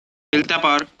મિલતા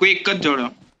power કોઈ એક જ જોડો.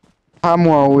 હા હું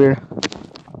આવું એ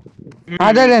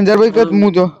હા જા રેન્જર ભાઈ કદ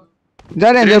હું જો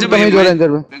જા રેન્જર તમે જો રેન્જર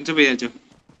ભાઈ આજો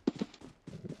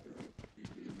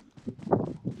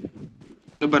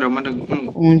તો બરાબર મને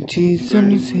ઊંચી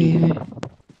ગાડી સનસે મળી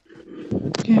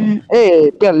એ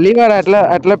પહેલી વાર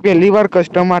આટલા પહેલી વાર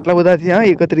કસ્ટમ આટલા બધા થયા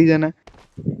 31 જણા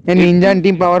એ જ ને નિંજા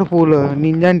ટીમ પાવરફુલ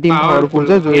નિંજા ટીમ પાવરફુલ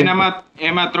છે જોઈ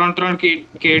એમાં 3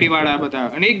 કેડી વાળા બધા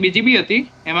અને એક બીજી બી હતી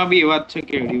એમાં બી એવા જ છે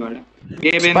કેડી વાળા બે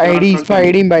બેન ત્રણ કેડી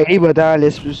સ્પાઈડી બાઈડી બધા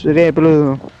રે પેલું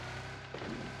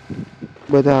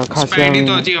બધા ખાસા સ્પાઈડી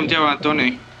તો હજી સમજ્યા વાંધો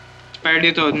નહીં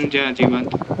સ્પાઈડી તો હજી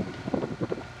વાંધો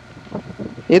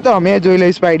એ તો અમે જોઈ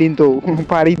લઈ સ્પાઈડીન તો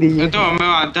પાડી એ દઈએ તો અમે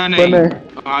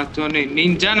વાંધો નહીં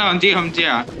નિંજા ને હજી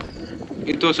સમજ્યા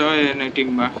એ તો છે એને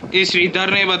ટીમમાં એ શ્રીધર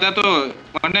ને બધા તો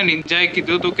મને નિંજાએ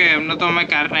કીધું હતું કે એમને તો અમે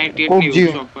કાર 98 ની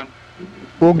એવું સોંપવાનું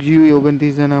પોક જીવી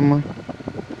 29 જનામાં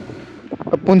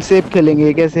अपन सेफ खेलेंगे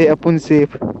कैसे अपन सेफ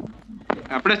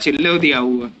આપણે છેલ્લે સુધી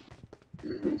આવું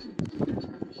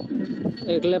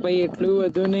એટલે ભાઈ એટલું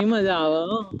બધું નહીં મજા આવે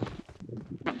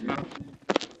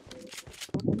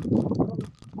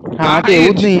હા તો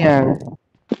એવું જ નહીં યાર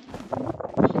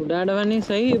ઉડાડવાની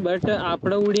સહી બટ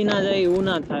આપણે ઉડી ના જાય એવું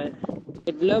ના થાય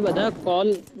એટલે બધા કોલ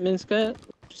મીન્સ કે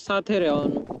સાથે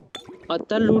રહેવાનું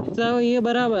અત્યારે લૂટતા હોય એ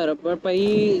બરાબર પણ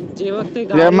પછી જે વખતે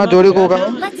રેમમાં ગાડીમાં જોડી ભેગા કોક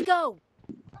થાય Let's go.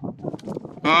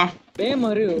 હા બે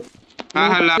મર્યું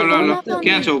હા લાવ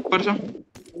ક્યાં છો ઉપર છો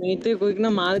મેં તો કોઈકને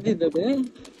માર દીધો બે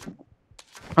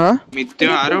હા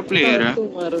મિત્યો આરો પ્લેયર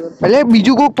એટલે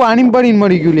બીજું કોક પાણી પડીને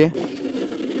મરી ગયું લે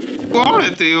કોણ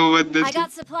હતું એવું I બધું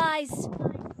got supplies.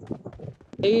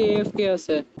 એ AFK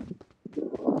હશે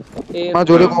માં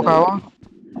જોડે કોક આવો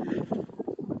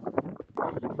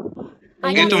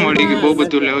I એ got તો મળી ગયું બહુ supplies.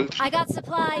 બધું લેવલ I got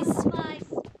supplies.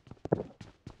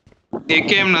 એક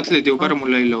એમ નથી લીધી ઉપર હું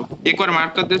લઈ લઉં એકવાર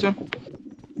માર્ક કરી દેજો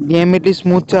ગેમ એટલી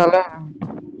સ્મૂથ ચાલે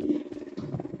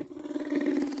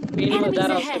પીન Enemies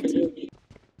વધારે ahead. આવશે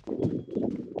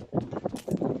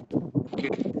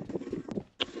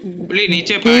પેલી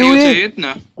નીચે પાડ્યું છે એ જ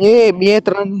ને એ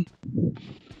 2-3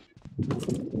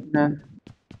 ના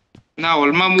ના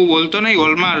હોલમાં હું બોલતો નહીં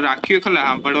હોલમાં રાખ્યું ખાલી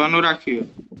સાંભળવાનું રાખ્યું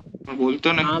પણ બોલતો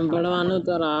નહીં સાંભળવાનું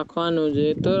તો રાખવાનું જ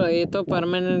એ તો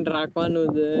પરમેનન્ટ રાખવાનું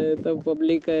જ તો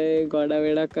પબ્લિક ગોડા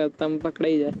વેડા કરતા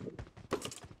પકડાઈ જાય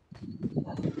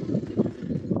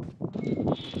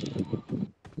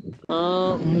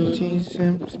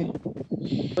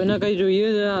કોઈને કઈ જોઈએ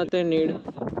છે આતે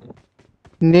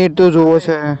નેટ તો જોવો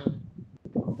છે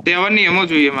તેવાની એમો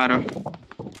જોઈએ મારો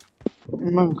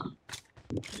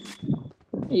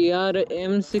યાર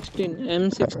M16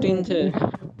 છે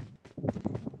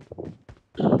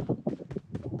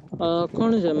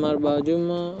કોણ છે મારા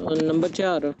બાજુમાં નંબર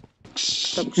 4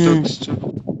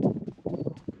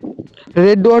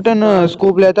 રેડ ડોટ અને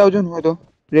સ્કોપ લેતા આવજો ને તો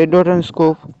રેડ ડોટ અને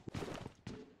સ્કોપ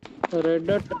રેડ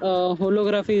ડોટ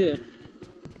હોલોગ્રાફી છે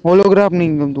હોલોગ્રાફ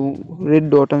નહીં ગમતું રેડ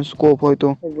ડોટ અને સ્કોપ હોય તો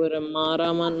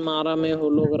મારા में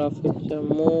હોલોગ્રાફી છે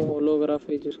મો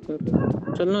હોલોગ્રાફી યુઝ કરું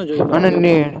ચલ ના જોઈ અને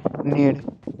નેડ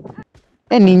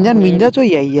એ નિંજા તો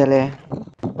આઈ લે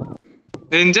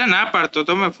રેન્જા ના પાડતો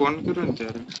તો મેં ફોન કર્યો ને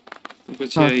ત્યારે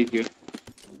પછી આવી ગયો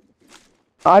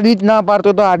આદિત ના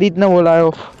પાડતો તો આદિત ને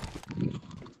બોલાયો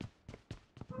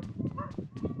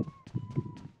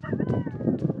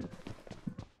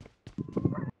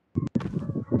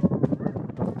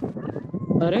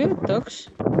અરે તક્ષ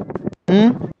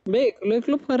બે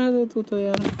એકલો ફરાતો તું તો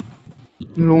યાર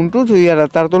લૂંટું છું યાર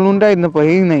અત્યારે તો લૂંટાય જ ને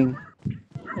પછી નહીં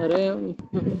અરે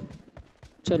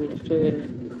ચલ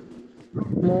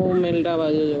હું મેલડા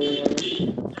બાજુ જવું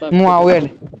હું આવું એડ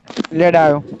લેડ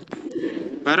આવ્યો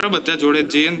બરાબર બધા જોડે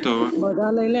જઈએ ને તો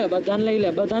બધાને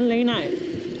લઈને આય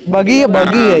બગી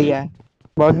યાર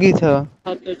બગી છે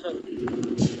હા તો ચલ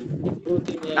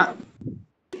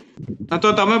હા તો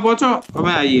તમે પહોંચો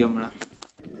અમે આવીએ હમણાં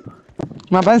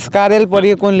મારા પાસે સ્કારેલ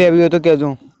પડી કોણ લેવી હોય તો કેજો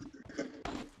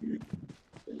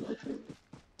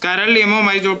કારેલી એમાં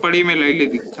મારી જો પડી મેં લઈ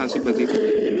લીધી ખાસી બધી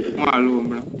હું હાલું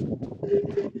હમણાં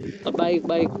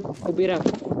બાઈક ઉભી રાખ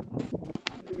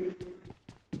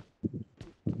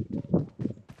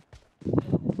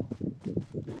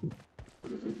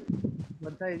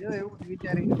બતાઈ જો એવું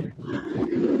વિચારી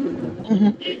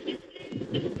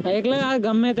એટલે આ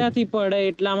ગમે ત્યાંથી પડે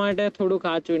એટલા માટે થોડું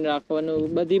ખાચવીને રાખવાનું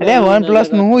બધી અરે OnePlus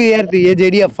નું હું યાર એ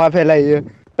જેડી અફવા ફેલાઈ છે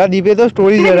તા દીપે તો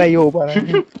સ્ટોરી જરાઈ ઉપર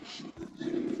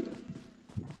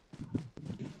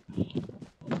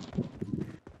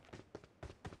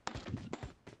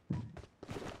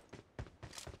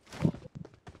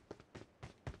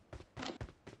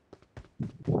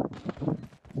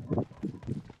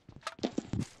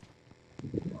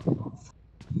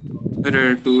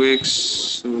અરે 2x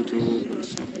જો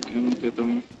એમ કે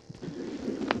તમે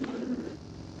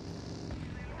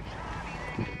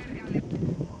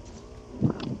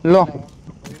લો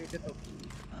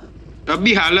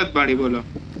અબી હાલત પાડી બોલો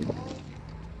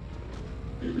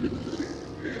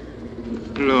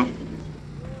લો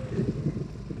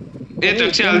એ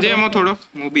તક્ષે હાલજે એમાં થોડો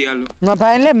હું બી હાલું માં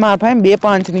ભાઈ બે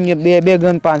પાંચ ની બે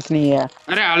ગન પાંચ ની યાર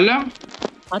અરે હાલ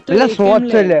આ તો એટલે એકેમ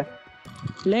 100 લે છે લે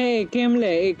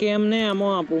લે એકેમ ને આમો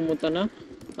આપું હું તને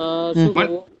શું પણ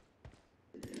કહું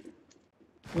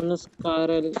મને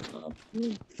સ્કારલ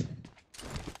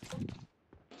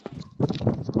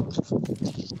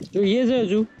જોઈએ છે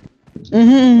હજુ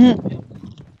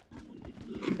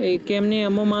એકેમ ની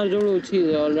આમો માર જોડ ઓછી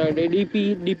છે ઓલરેડી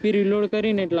ડીપી રીલોડ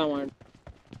કરીને એટલા માટે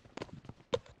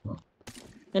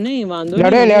નહીં વાંધો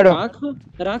નહીં હું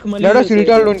રાખ મળી લેડો જશે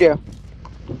સિલ્ટર લૂંટ્યા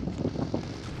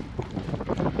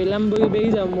પેલા બે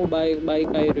જાવ હું બાઈક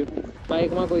આવી રહ્યું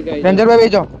બાઈક માં કોઈ આવી જાય રેન્જરભાઈ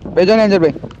બેજો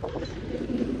રેન્જરભાઈ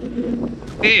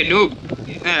એ ડૂબ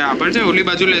એ આપણ છે ઓલી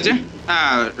બાજુ લેજે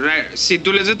આ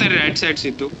સીધું લેજે તારી રાઈટ સાઈડ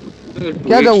સીધું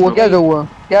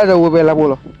ક્યાં જવું પેલા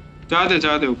બોલો જા દે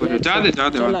ઉપર જા દે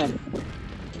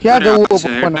ક્યાં જવું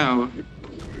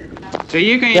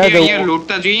જઈએ કઈ અહીંયા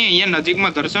લૂંટતા જઈએ અહીંયા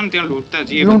નજીકમાં ઘર છે ને ત્યાં લૂંટતા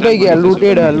જઈએ લૂંટાઈ ગયા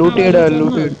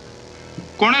લૂટેડ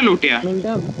કોણે લૂંટ્યા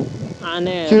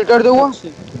આને ફિલ્ટર જવું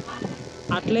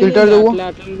આટલે ફિલ્ટર જવું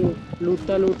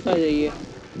આટલે લૂટતા જઈએ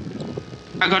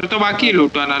આ ઘર તો બાકી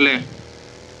લૂંટવાના લે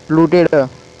લૂટેડ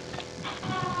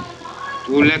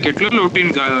તું લે કેટલો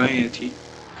લૂંટીને ગયો અહીંયાથી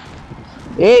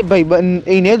એ ભાઈ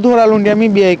એને ધોરા લૂંટ્યા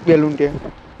મી બે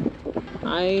લૂંટ્યા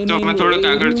તો અમે થોડુંક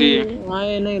આગળ જઈએ આ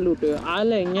એ નહીં લૂટ્યો આ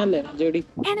લે અહીંયા લે જેડી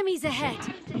Enemies ahead.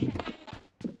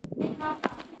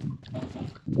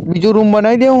 બીજો રૂમ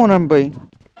બનાવી દેવો ને ભાઈ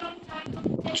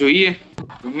જોઈએ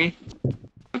મમ્મી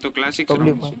તો ક્લાસિક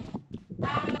પબ્લિક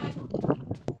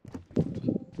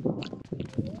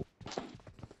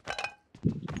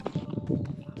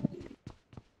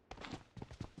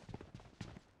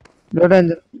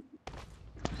રેન્જર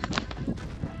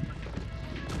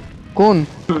કોણ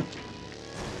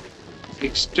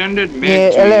એક્સટેન્ડેડ એ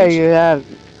એલે યાર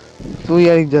તું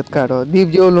યાર ઇજ્જત કાઢો દીપ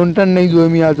જેવો લૂંટન નહીં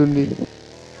જોયો મી આ સુધી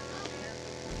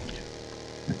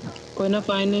કોઈના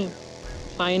ફાઈને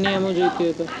એમ જોઈતી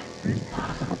હતો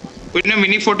કોઈને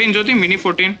મિની 14 જોતી મિની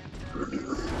 14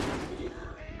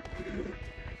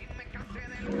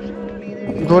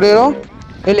 જોડે રહો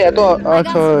એ લે તો I got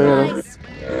અચ્છા supplies.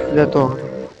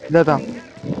 જતા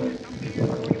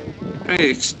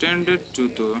એક્સટેન્ડેડ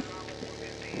જોતો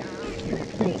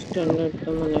સ્ટાન્ડર્ડ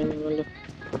તો મને નહીં મળે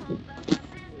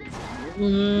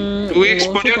 2x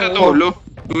પડ્યો તો ઓલો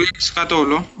 2x કા તો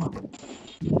ઓલો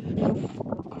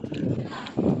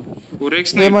 4x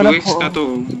ને 2x કા તો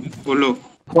ઓલો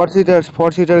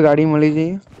 4 સીટર ગાડી મળી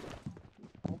જઈ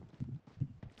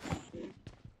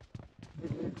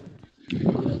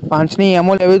પાંચ ની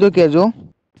એમો લેવી તો કેજો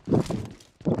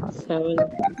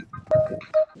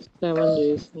 7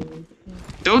 જોઈશ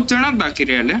 14 જણા જ બાકી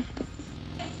રહ્યા લે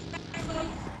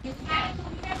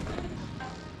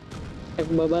એક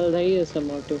બબલ થઈ હશે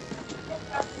મોટું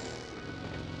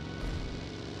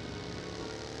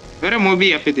અરે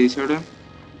મૂવી આપી દઈશ હવે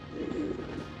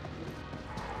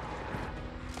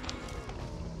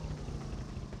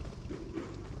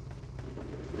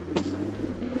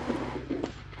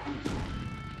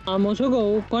આમ શું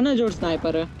કહું કોને જોડ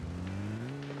સ્નાઈપર હે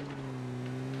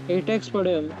 8x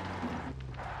પડે એમ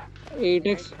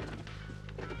 8x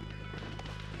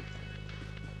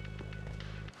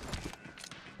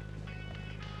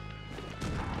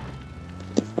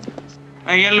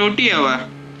અહીંયા લૂંટી આવા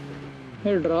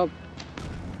હે ડ્રોપ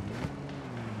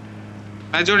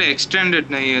આ જોડે એક્સટેન્ડેડ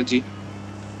નહીં હજી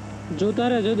જોતા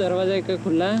રહેજો દરવાજા એક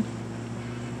ખુલ્લા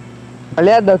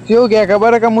અલ્યા દસ્યો કે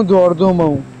ખબર કે હું દોડતો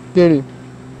હું તેડી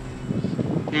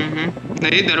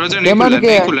નહીં દરવાજા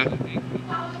નહીં ખુલ્લા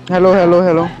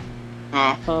હેલો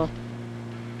હા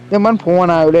તે મને ફોન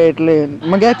આવ્યો લે એટલે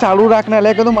મેં કે ચાલુ રાખને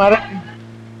લે કીધું મારે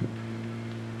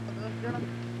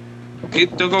એ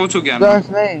તો કહું છું કે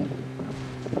 10 નહીં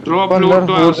ડ્રોપ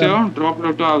લૂટો આવશે ડ્રોપ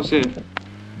લૂટો આવશે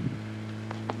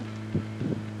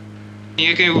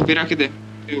એ કઈ ઊભી રાખી દે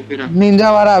ઊભી રાખ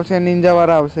નિંજા વાળા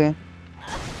આવશે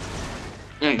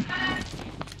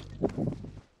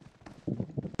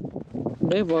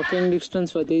બે વોકિંગ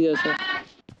ડિસ્ટન્સ વધી જશે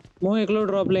હું એકલો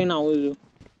ડ્રોપ લઈને આવું છું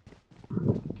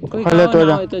કોઈ ભલે તો ખાવા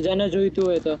ના હોય તો જેને જોઈતું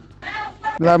હોય તો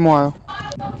લામો આવ્યો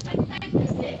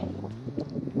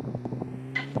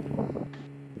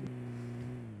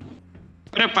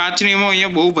અરે 5 ની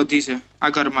અહીંયા બહુ બધી છે આ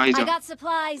ઘરમાં આવી I જાવ got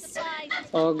supplies.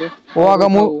 ઓકે ઓ આગા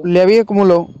મુ લેવી એક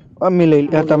મુલો અમી લઈ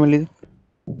લે તમે લીધી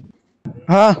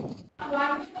હા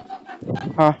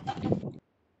હા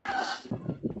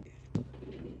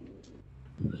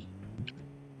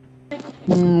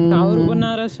टावर ऊपर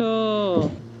ना रसो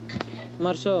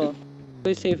मरसो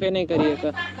कोई सेफे नहीं करिए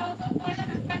का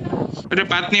अरे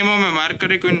 5 नियमों में मार्क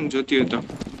करे कोई नहीं જોતી હોય તો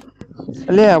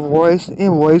એટલે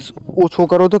વોઇસ ઓછો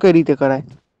કરો તો કઈ રીતે કરાય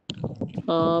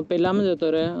પેલામાં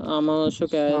જતો રહે આમાં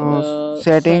શું કહેવાય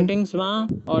સેટિંગ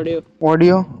સેટિંગ્સમાં ઓડિયો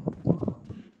ઓડિયો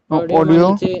ઓડિયોમાં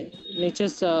ઓડિયો નીચે નીચે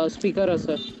સ્પીકર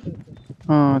હશે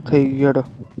હા થઈ ગયો તો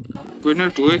કોઈને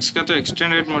 2x का तो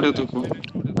एक्सटेंडेड મળે તો કો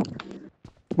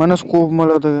મને સ્કોપ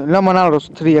મળ્યો તો એટલે મને આવડો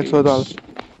 3x હતો હાલ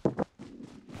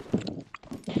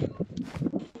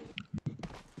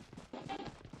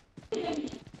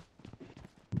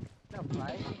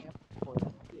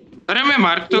અરે મેં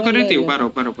માર્ક તો કરી હતી ઉભા રહો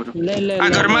આ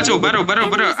ઘરમાં છે ઉભા રહો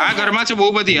આ ઘરમાં છે બહુ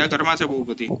બધી આ ઘરમાં છે બહુ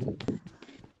બધી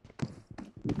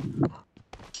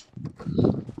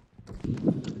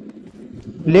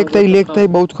લેક થઈ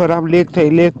બહુ જ ખરાબ લેક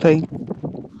થઈ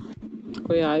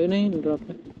कोई आयो नहीं ड्रॉप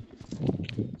पे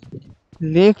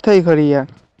લેક થઈ ખરી યાર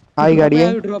आई गाड़ी है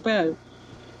ड्रॉप पे आयो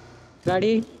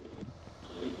गाड़ी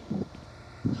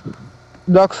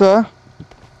दक्ष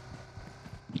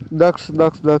दक्ष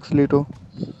दक्ष दक्ष लीटो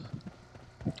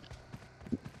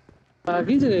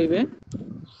आगे से गई बे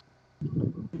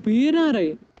पीर आ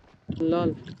रही लाल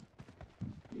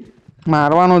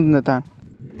मारवानो ज नता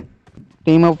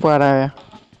टीम अप पर आया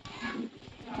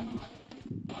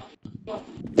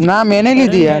ना मैंने ली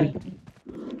थी यार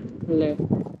ले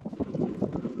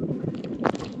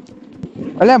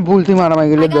अरे भूल थी मारा मैं I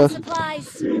गिले got 10 supplies.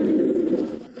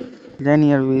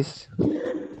 जेनियर 20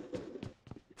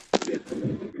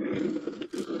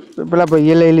 પેલા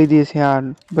ભાઈએ લઈ લીધી છે યાર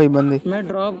ભાઈ બંદી मैं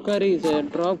ड्रॉप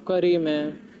करी मैं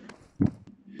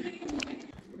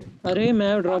अरे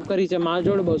मैं ड्रॉप करी છે માર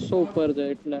જોડ 200 ઉપર છે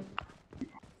એટલે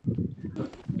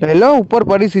હેલો ઉપર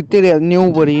પડી 70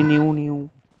 90 પડી 90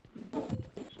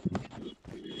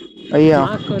 અહીંયા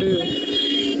માર્ક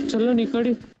કર્યું ચલો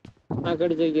નીકળી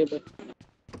આગળ જઈએ ભાઈ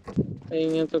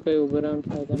અહીંયા તો કઈ ઉભો રહેવાનો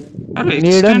ફાયદો નહીં અરે નેડ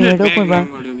એક્સટેન્ડેડ નેડ કોઈ બેગ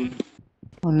ભાઈ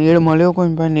નેડ મળ્યો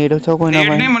કોઈ ભાઈ નેડ છો કોઈ ના નેડ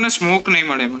ભાઈ નહીં મને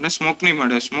સ્મોક નહીં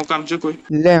મળે સ્મોક આપજો કોઈ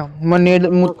ले મને નેડ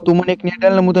તું મને એક નેડ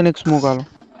આલ ને હું તને એક સ્મોક આલું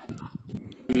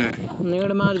લે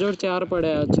નેડ માર જોડ 4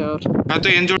 પડ્યા 4 હા તો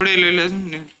એન જોડે લઈ લે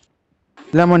ને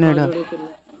લે મને નેડ માર આલ જોડે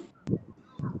કેટલા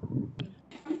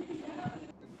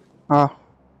હા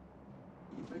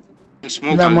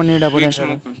સ્મોક લે મને નેડ એક આપડે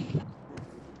સ્મોક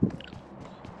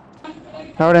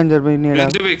લાવ રેન્જર ભાઈ નેડ આલ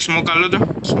રેન્જર એક સ્મોક આલો તો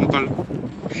સ્મોક આલો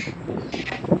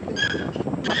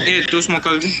એ તું સ્મોક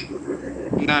આલ દે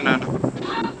ના ના ના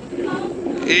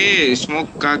એ સ્મોક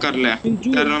કા कर ले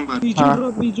तेरा नंबर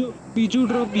બીજું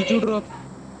ડ્રોપ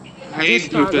હા એ જ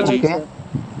લૂટ હતી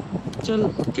चल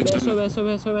ओके, चलो। बैसो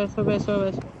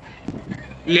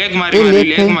लेग ए, मारी लेग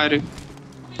थे। मारी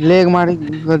लेग मारी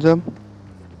गजब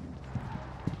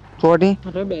छोटी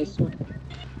अरे बैसो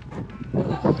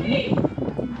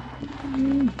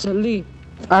जल्दी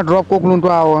आ ड्रॉप कोक लूंटो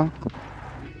आओ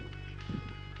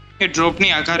એ ડ્રોપ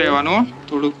ની આખા રહેવાનું હો,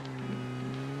 થોડુંક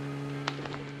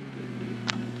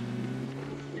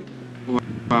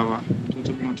વાહ વાહ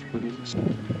તો મત પડી જશે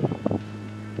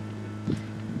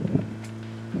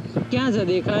ક્યાં છે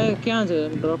દેખાય ક્યાં છે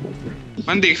ડ્રોપ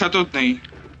મને દેખાતો જ નહીં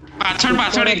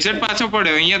પાછળ એક્ઝેક્ટ પાછળ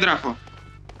પડ્યો અહીંયા જ રાખો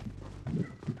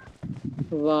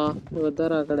વાહ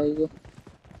વધારે આગળ આવી ગયો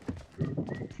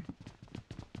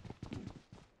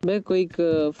બે કોઈક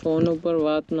ફોન ઉપર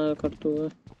વાત ના કરતું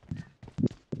હોય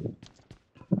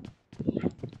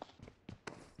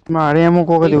मारे एमो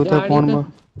को एक देवता गाड़ी फोन तो-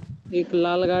 में एक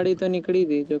लाल गाड़ी तो નીકળી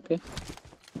ગઈ જો કે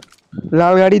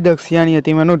लाल गाड़ी दक्षियानी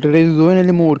હતી મેનો ડ્રેસ જોઈને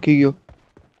એટલે હું ઓળખી ગયો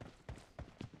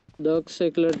દક્ષ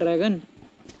એકલો ડ્રેગન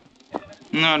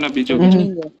ના ના બીજો હું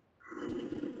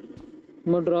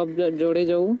ડ્રોપ જોડે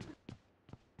જાઉં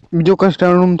બીજો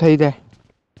કસ્ટમર રૂમ થઈ જાય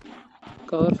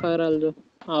કવર ફાયર આલજો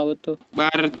આવો તો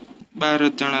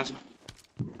 12 જણા છે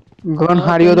ગન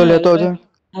હાર્યો તો લેતો છે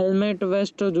હેલ્મેટ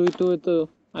વેસ્ટ જોઈતું હોય તો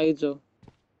આવી જાઓ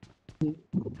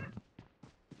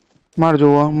मार जो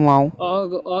હું આવું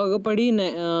ઓગ પડી ને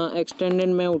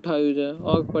એક્સટેન્ડેડ મેં ઉઠાવ્યું છે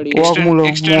ઓગ પડી ઓગ મુલો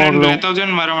એક્સટેન્ડેડ મોગ લો લેતા આવજો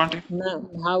ને મારા માટે ના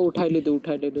હા ઉઠાઈ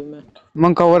લીધું મેં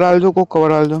મને કવર આલજો કો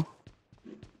કવર આલજો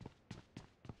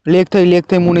લેક થઈ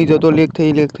હું નહીં જતો લેક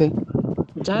થઈ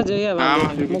જા જઈએ હા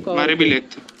હું મારે બી લેક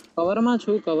કવરમાં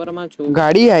છું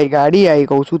ગાડી આવી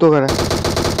કહું છું તો ખરા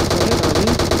અરે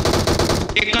ગાડી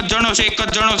એક જ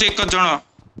જણો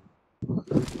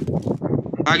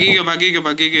ભાગી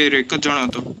ગયો એક જ જણો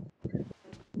હતો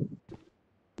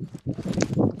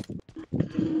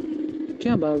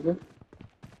ક્યાં ભાગો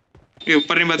એ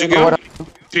ઉપરની બાજુ ગયો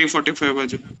 345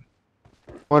 બાજુ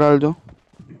કવર આલજો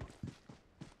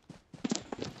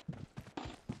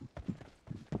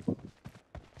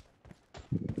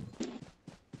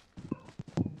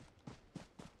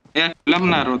એ લમ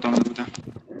ના રહો તમે બધા.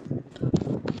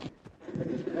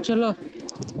 चलो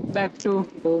बैक टू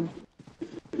होम।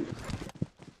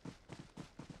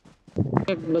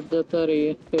 एक बदलता रही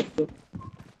है फिर तो।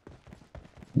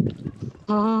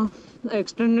 हाँ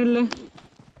एक्सटेंडेड ले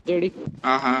जेडी।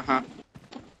 હા હા હા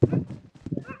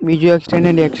બીજું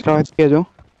એક્સટેન્ડેડ એક્સ્ટ્રા કેજો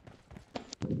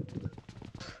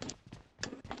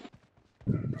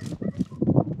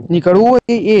નીકળવું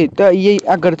હોય એ તો એ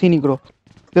આ ઘરથી નીકળો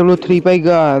પેલો 3 પાઈ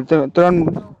 3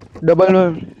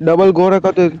 ડબલ ગોરક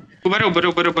હતો બરોબર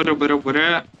બરોબર બરોબર બરોબર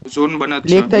ઝોન બને જ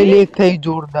છે. લેક થઈ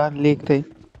જોરદાર લેક થઈ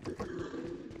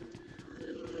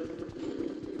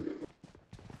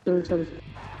चल चल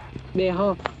बेहो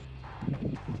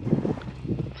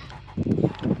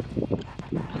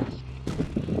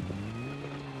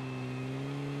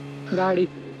गाड़ी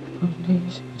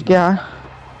क्या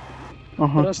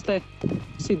रस्ते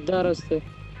सीधा रस्ते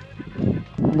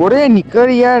બોરે નીકળ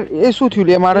યાર એ શું થયું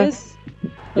લે મારે यस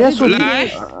એ अरे શું जल्दी લા.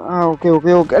 यस હા ઓકે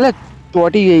ઓકે ઓકે એટલે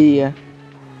ચોટી ગઈ યાર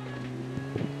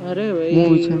अरे હું भाई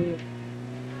છે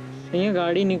અહીંયા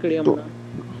ગાડી નીકળી તો હમણાં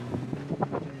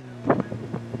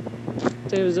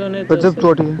સેફ ઝોન એ ગજબ થશે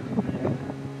ચોટી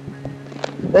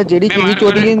ગઈ જેડી મેં તીની માર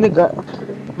ચોટી ગઈ કરીને ને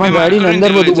મેં માં માર ગાડીની કરીને અંદર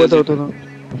ત્યાં લઈ બધું જજે. બતાવતો હતો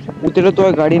ઉતર્યો તો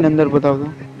ગાડીની અંદર બતાવતો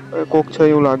કોક છે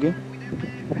એવું લાગે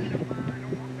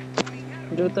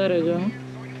જોતા રહેજો હા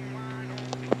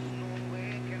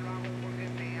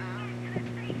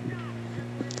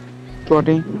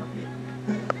ચોટી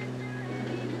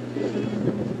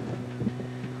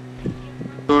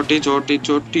ચોટી ચોટી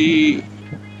ચોટી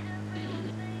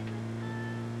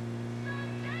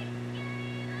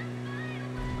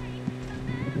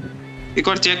એક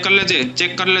વાર ચેક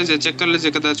કરી લેજે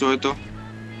કદાચ હોય તો.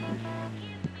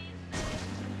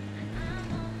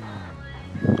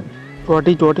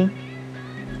 ચોટી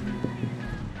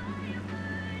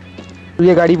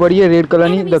ये गाड़ी पड़ी है रेड कलर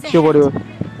ની Enemies દક્ષિયો ahead. પડ્યો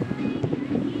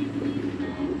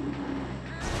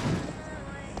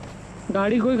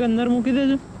ગાડી કોઈક અંદર મૂકી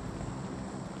દેજો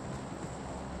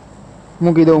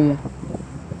મૂકી દઉં હું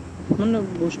મને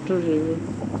બૂસ્ટર જોઈએ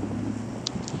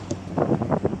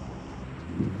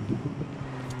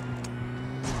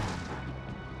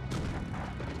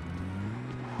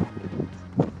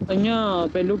અહીંયા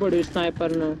પેલું પડ્યું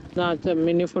સ્નાઈપર નું ના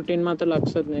મિની 14 માં તો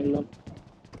લાગશે જ નહીં લો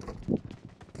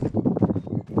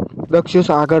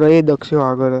દક્ષિયો આગળ એ દક્ષિયો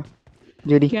આગળ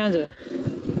જેડી ક્યાં છે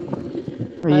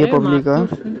ये અરે पब्लिक है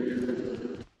મારતું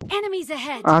Enemies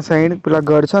ahead. आ साइड પેલા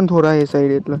ઘર છે ને થોડા એ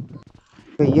સાઈડ એટલે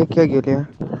ये क्या गयो લે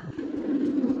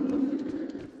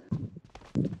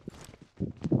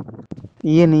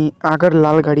ये नहीं આગળ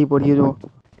લાલ ગાડી પડી જો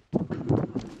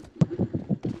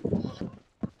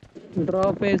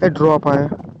ડ્રોપ એ એ ડ્રોપ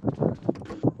આયા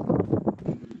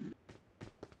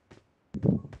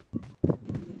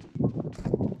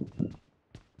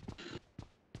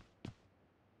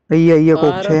ये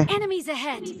કોક છે Enemies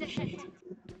ahead.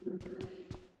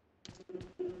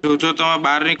 જો તમે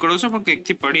બહાર નીકળો છો પણ કંઈક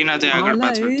થી પડી ના જાય આગળ હાલા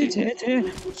એ પાછળથી. છે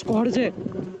સ્કોડ છે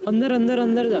અંદર અંદર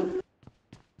અંદર જા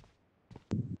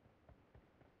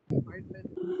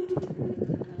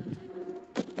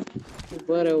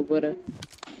ઉપર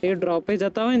એ ડ્રોપે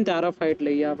જતા હોય ને ત્યારે ફાઇટ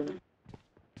લઈએ આપણે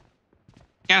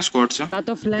ક્યાં સ્કોડ છે? આ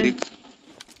તો ફ્લેંક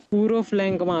પૂરો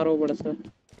ફ્લેંક મારવો પડશે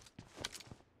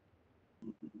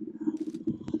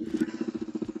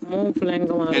હું ફ્લેંક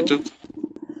એ મારું તો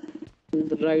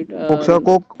રાઈટ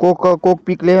કોક છે કોક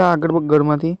પીક લે આગળ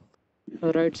ઘરમાંથી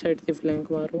રાઈટ સાઈડ થી ફ્લેંક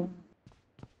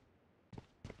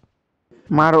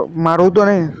મારું મારું તો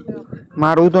નહીં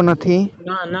મારું તો નથી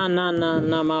ના ના ના ના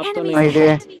ના મારતો Enemies નહીં અહીં રે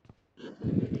ahead.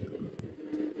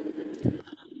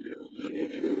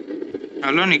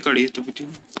 હાલો નીકળીએ તો પછી.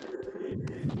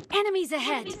 Enemies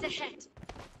ahead.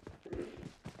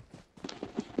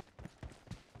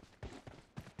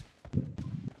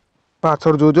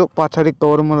 પાછળ જોજો પાછળ એક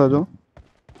કવર માં રહેજો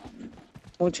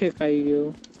હું છે ખાઈ ગયો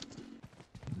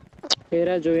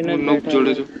પેરા જોઈને જ હું નોક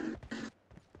જોડે બેઠા છું.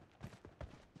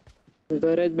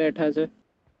 ઘરે જ બેઠા છે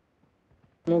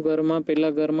હું ઘરમાં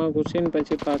પેલા ઘરમાં ઘૂસીને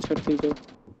પછી પાછળથી જો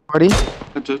પડી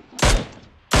જો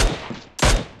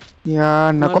યાર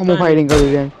નકો મરતા હું ફાયરિંગ કરી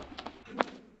રહ્યા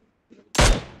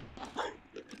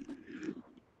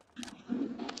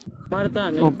મારતા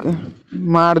ને ઓકે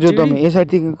મારજો તમે એ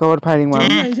સાઈડ થી કવર ફાયરિંગ મારો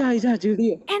આઈ જા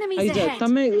જેડી Enemies આઈ જા ahead.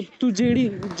 તમે તું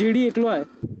જેડી એકલો આય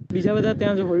બીજા બધા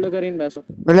ત્યાં જ હોલ્ડ કરીને બેસો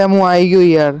એટલે હું આવી ગયો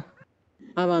યાર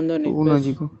હા વાંધો નહીં હું બસ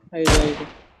નજીક આઈ જા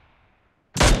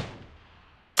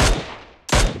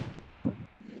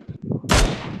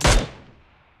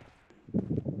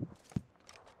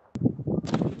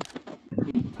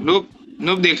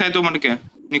નૂબ દેખાય તો મને કે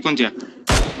નિકુંજ જા.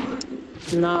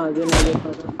 ના હજુ નહીં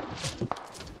દેખાતો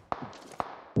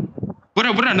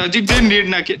પૂરા પૂરા નજીક જઈને નેડ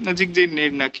નાખી, નજીક જઈને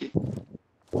નેડ નાખી.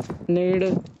 नेड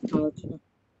अच्छा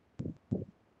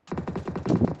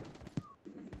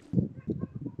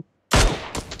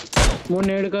હું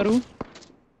નેડ કરું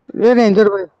એ રેન્જર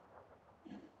ભાઈ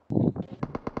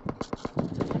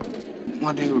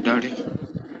મને ઉડાડી.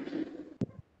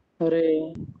 અરે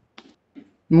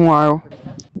હું આવ્યો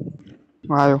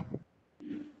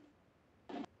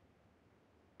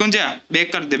કુંજા બેક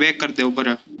કર દે ઉપર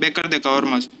બેક કર દે કવર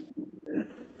માં.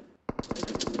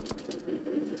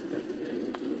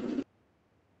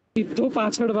 સીધો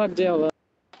પાછળ ભાગ જાય હવે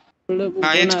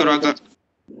હા એ જ કરો આગળ.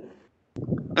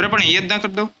 અરે પણ એ જ ના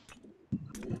કર દો.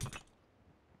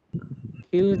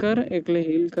 હીલ કર એટલે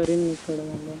હીલ કરીને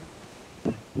નીકળવાનું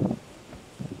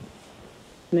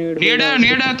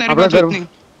નેડા તારી આપણા બાજુ નહીં.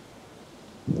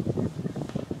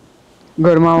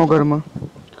 ઘરમાં આવો ઘરમાં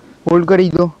હોલ્ડ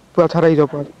કરી દો પથાર આવી જાઓ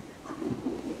પાછો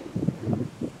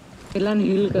પેલા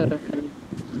હીલ કર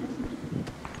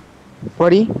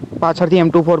પડી પાછળથી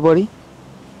M24 પડી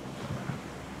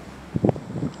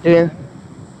એ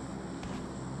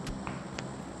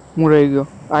હું રહી ગયો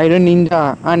આયરન નિંજા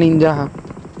આ નિંજા હા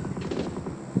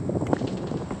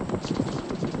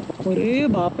અરે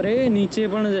બાપ રે નીચે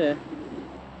પણ છે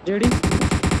જેડી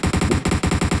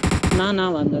ના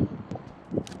વાંધો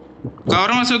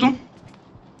કવર માં છે તું.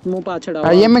 હું પાછળ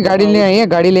आइए मैं गाड़ी लेने आई है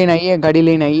गाड़ी लेने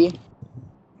आई है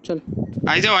चल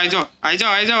આઈ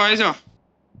જાઓ.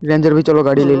 रेंजर भी चलो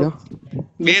गाड़ी ले लो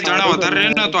બે જણા વધારે રહે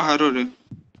ને તો સારું રહે.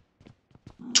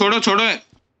 છોડો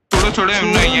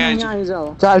એમને અહીંયા આવી જાઓ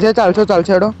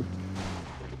ચાલશે હેડો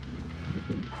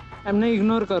એમને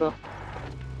ઇગ્નોર કરો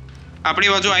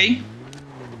આપણી બાજુ આવી.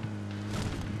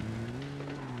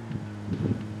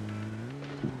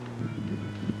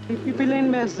 ટીપી લઈને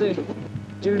બેસ દે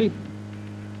જેડી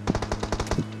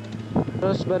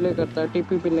રસ ભલે કરતા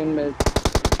ટીપી લઈને બેસ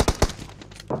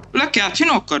એટલે ક્યાંથી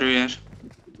નોક કર્યો યાર.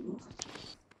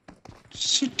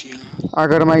 શિટ યાર.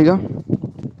 આગળ માં આવી જાઓ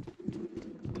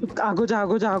આગો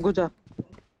જા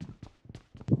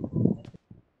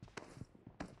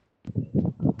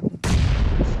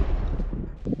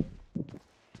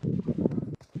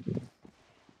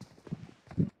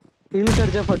हील कर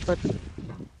जा फटफट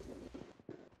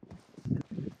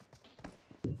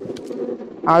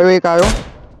આવ્યો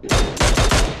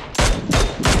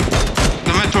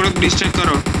તમે થોડુંક ડિસ્ટ્રેક્ટ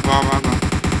કરો. વાહ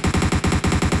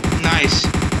નાઈસ.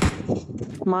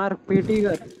 मार पीटी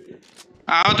कर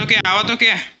આવો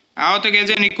તો કે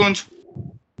જે નિકુંજ.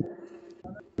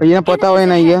 भैया पता है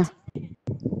नहीं है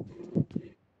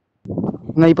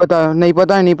नहीं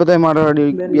पता है हमारा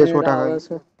ये छोटा है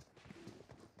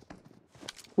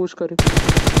पुश कर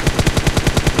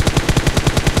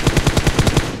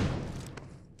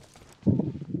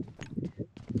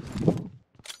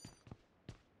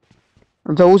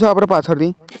જવું છે આપણે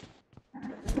પાછળથી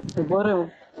ઉભો રહે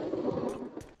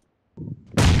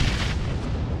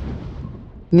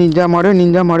નિંજા મળ્યો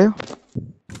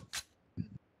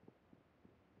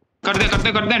कर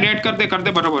दे रेड कर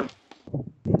दे बराबर.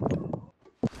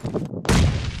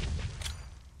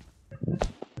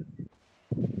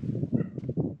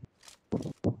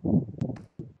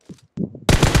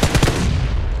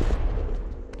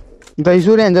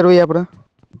 જઈશું રેન્જર ભાઈ આપણે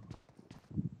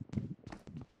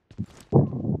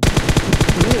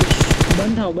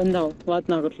બંધાવ વાત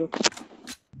ના કરશો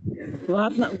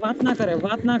વાત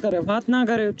ના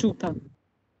કરે ચૂપ થા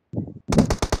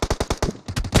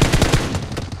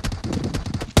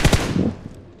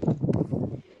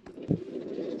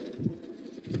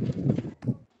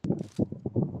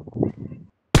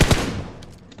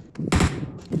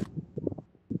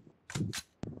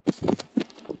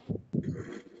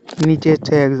નીચે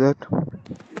છે એક્ઝેક્ટ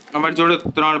અમારી જોડે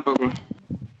 3 પકડો.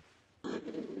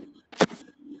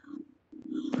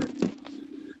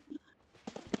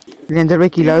 રેન્જર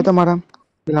ભાઈ કિલ આવ્યો તમારા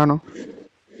પેલાનો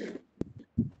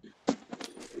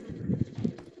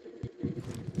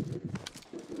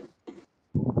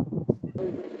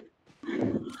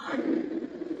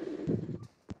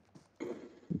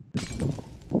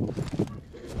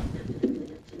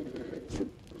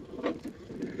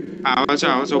આવો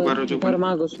છો કરો છો પર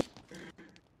માંગો છો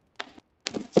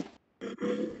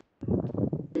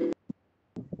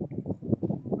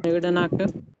નેગડ નાખ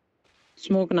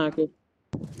સ્મોક નાખ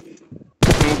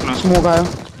સ્મોક આવ્યો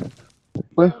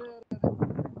ઓય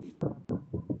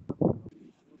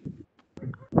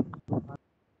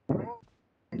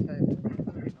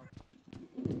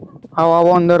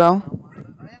આવો અંદર આવો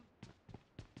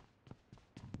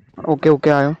ओके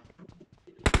आयो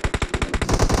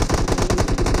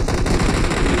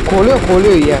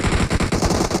खोलियो यार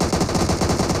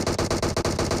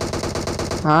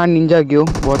हाँ निंजा गयो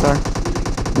बहुत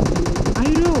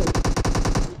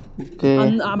ઓકે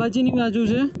આ બાજુની બાજુ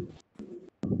છે.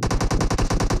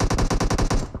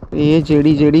 એ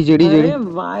જેડી જેડી જેડી અરે જેડી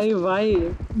ભાઈ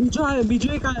બીજો આયો,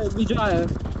 બીજો આયો.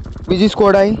 બીજી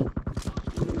સ્કોડ આવી.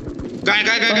 અરે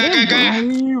ગાય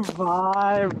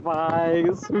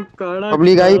ભાઈ શું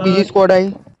પબ્લિક આવી, બીજી સ્કોડ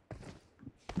આવી.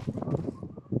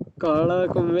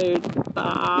 કડક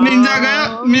બેટા. નિંજા ગયો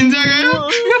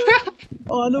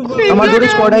અમાર નિંજા જોડે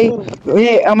ગયો. સ્કોડ આવી.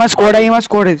 એ અમાર સ્કોડ આવી, એમાં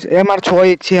સ્કોડ છે. અમાર 6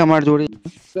 1 છે અમાર જોડે.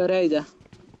 ઘરે આઈ જા.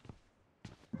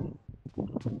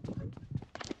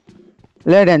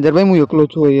 લે ડેન્જર ભાઈ, હું એકલો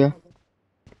છું અહીંયા.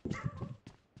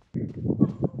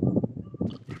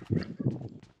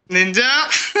 નિંજા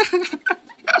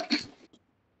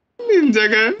નિંજા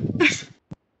ગયો.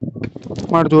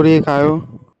 માર જોડે એક આવ્યો.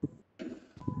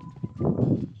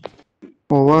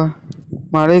 ઓવા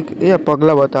મારે એ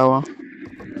પગલા બતાવો.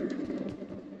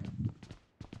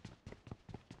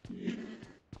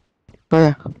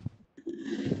 કયા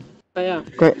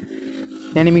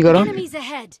એનિમી કરો. Enemies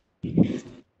ahead.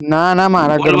 ના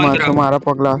મારા ઘરમાં છે. મારા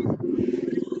પગલા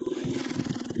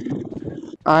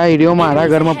આ વિડિયો મારા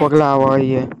ઘરમાં પગલા આવા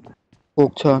છે.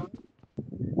 કોક છે.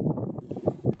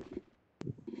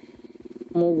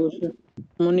 મોગો છે.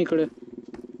 મો નીકળે.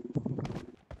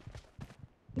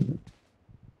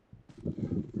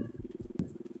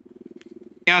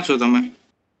 ક્યાં છો તમે?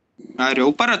 અરે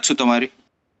ઉપર જ છું તમારી.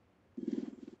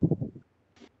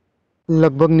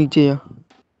 લગભગ નીચે છે.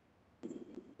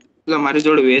 એટલે મારી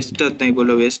જોડે વેસ્ટ જ નહીં,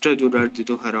 બોલો વેસ્ટ જ ઉડાડી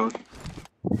દીધું હરાવ.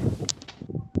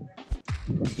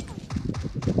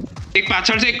 એક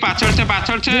પાછળ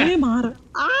છે. એ માર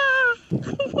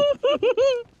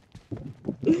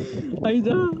આઈ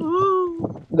જા.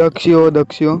 દક્ષિયો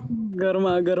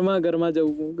ઘરમાં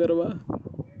જવું. ઘરમાં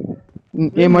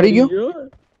એ મરી ગયો.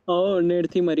 નેડ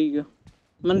થી મરી ગયો.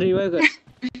 મને રિવાઈવ કર.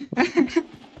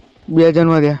 2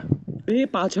 જણ વધ્યા. બે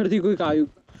પાછળથી કોઈક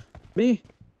આવ્યું. બે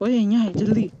ઓય અહીંયા આય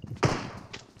જલ્દી.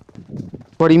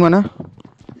 પડી મને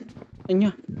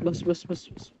અહીંયા બસ.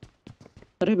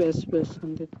 અરે બેસ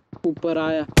શાંતિ. ઉપર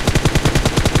આયા.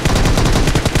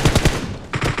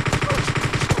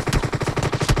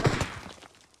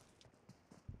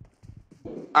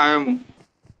 આયો હું.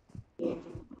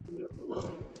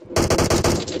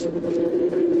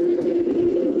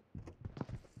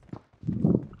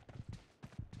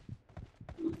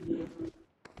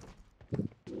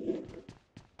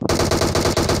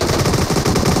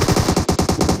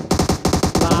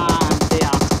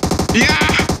 યા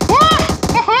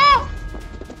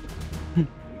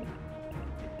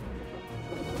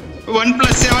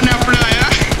 1+7 આપણે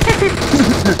આયા.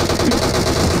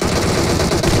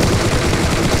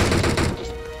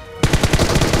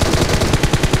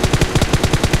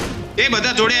 એ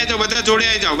બધા જોડે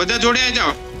આવી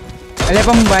જાઓ. એટલે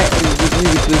પણ મારે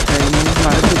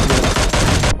શું થયું?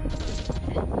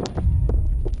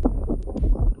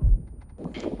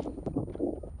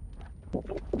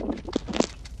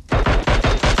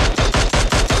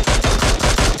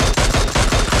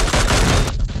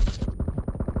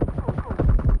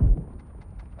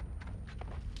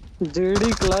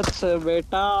 જેડી ક્લચ છે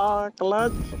બેટા.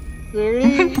 Clutch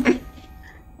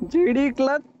JD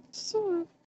clutch.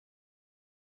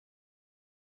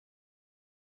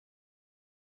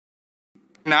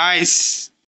 Nice.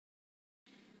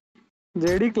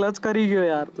 JD clutch કરી ગયો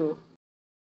યાર તું.